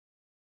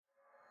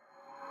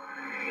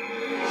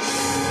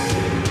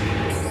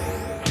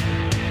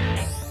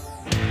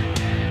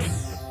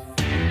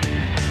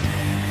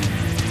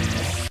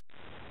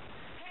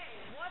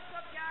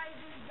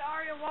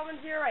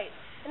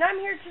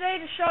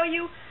show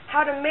you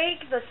how to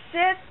make the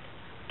Sith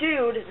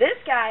dude, this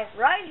guy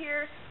right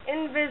here,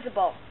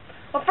 invisible.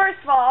 Well, first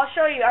of all, I'll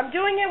show you. I'm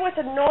doing it with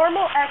a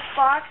normal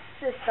Xbox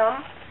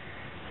system,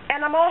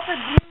 and I'm also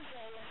using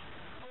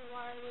a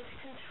wireless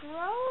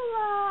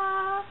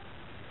controller.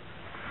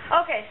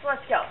 Okay, so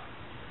let's go.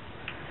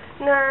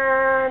 No.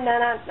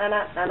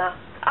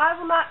 I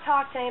will not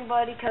talk to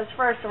anybody because,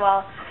 first of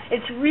all,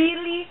 it's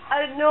really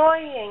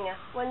annoying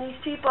when these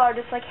people are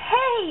just like,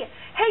 hey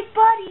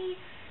buddy,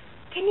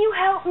 can you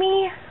help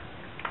me?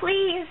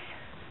 Please.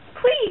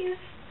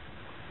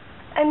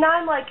 And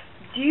I'm like,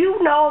 do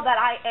you know that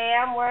I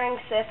am wearing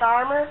Sith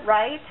armor?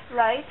 Right?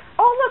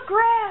 Oh, look,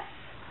 grass.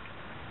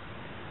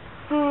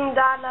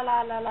 La.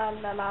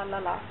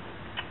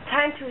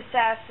 Time to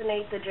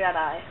assassinate the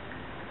Jedi.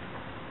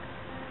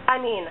 I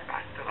mean,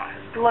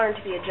 learn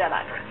to be a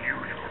Jedi.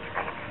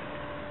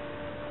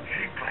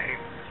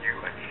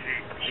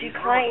 She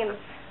claims,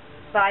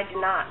 but I do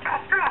not.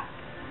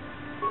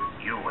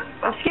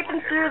 I'm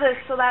skipping through this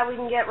so that we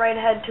can get right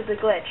ahead to the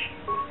glitch.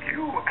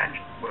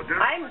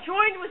 I'm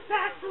joined with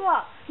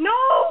Bastila.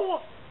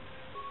 No!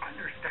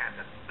 Understand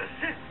the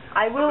Sith.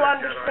 I will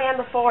understand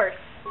the Force.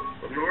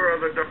 If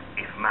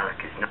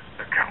Malik is not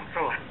the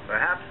council,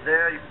 perhaps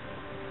there.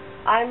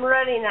 I'm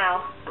ready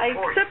now. I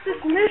accept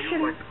this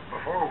mission.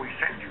 Before we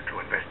send you to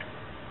investigate.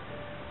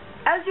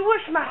 As you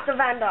wish, Master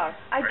Vandar.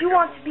 I do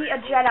want to be a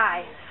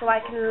Jedi, so I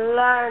can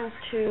learn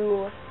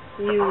to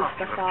use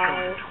the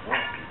Force.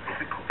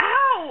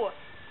 Ow!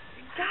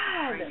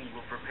 God!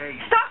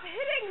 Stop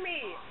hitting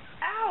me!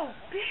 Ow,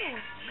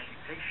 bitch!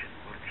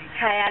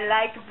 Hey, I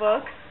like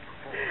books.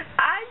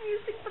 I'm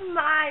using the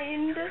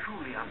mind.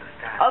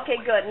 Okay,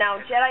 good.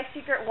 Now, Jedi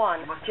Secret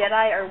 1.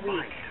 Jedi are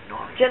weak.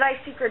 Jedi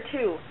Secret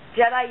 2.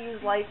 Jedi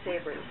use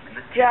lightsabers.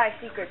 Jedi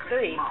Secret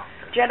 3.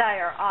 Jedi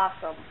are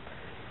awesome.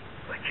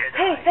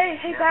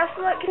 Hey,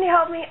 Bastila, can you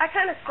help me? I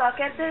kind of suck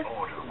at this.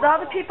 The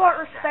other people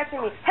aren't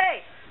respecting me.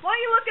 Hey, why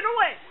are you looking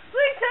away?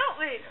 Please help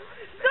me.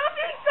 Stop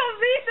being so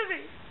mean to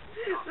me.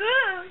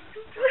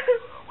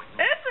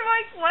 Answer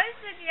my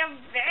question, you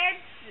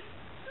bitch.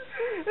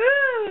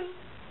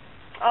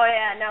 Oh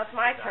yeah, now it's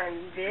my turn,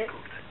 you bitch.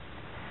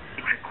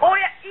 Oh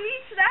yeah,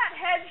 eat that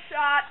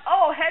headshot.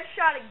 Oh,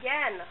 headshot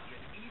again.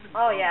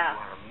 Oh yeah.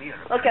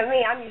 Look at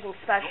me, I'm using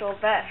special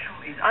effects.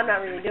 I'm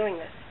not really doing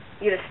this.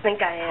 You just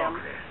think I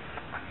am.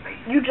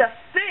 You just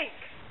think.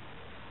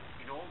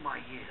 In all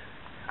my years,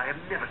 I have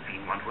never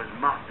seen one who has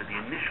mastered the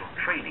initial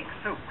training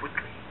so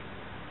quickly.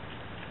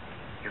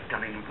 You've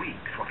done in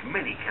weeks what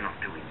many cannot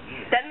do in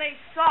years. Then they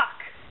suck.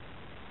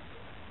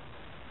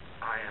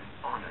 I am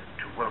honored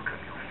to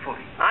welcome you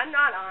fully. I'm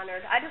not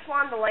honored. I just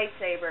wanted the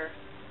lightsaber.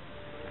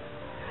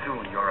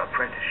 Soon your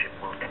apprenticeship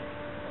will end.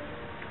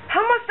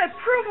 How must I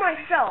prove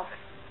myself?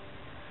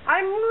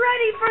 I'm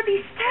ready for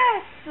these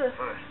tests.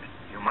 First,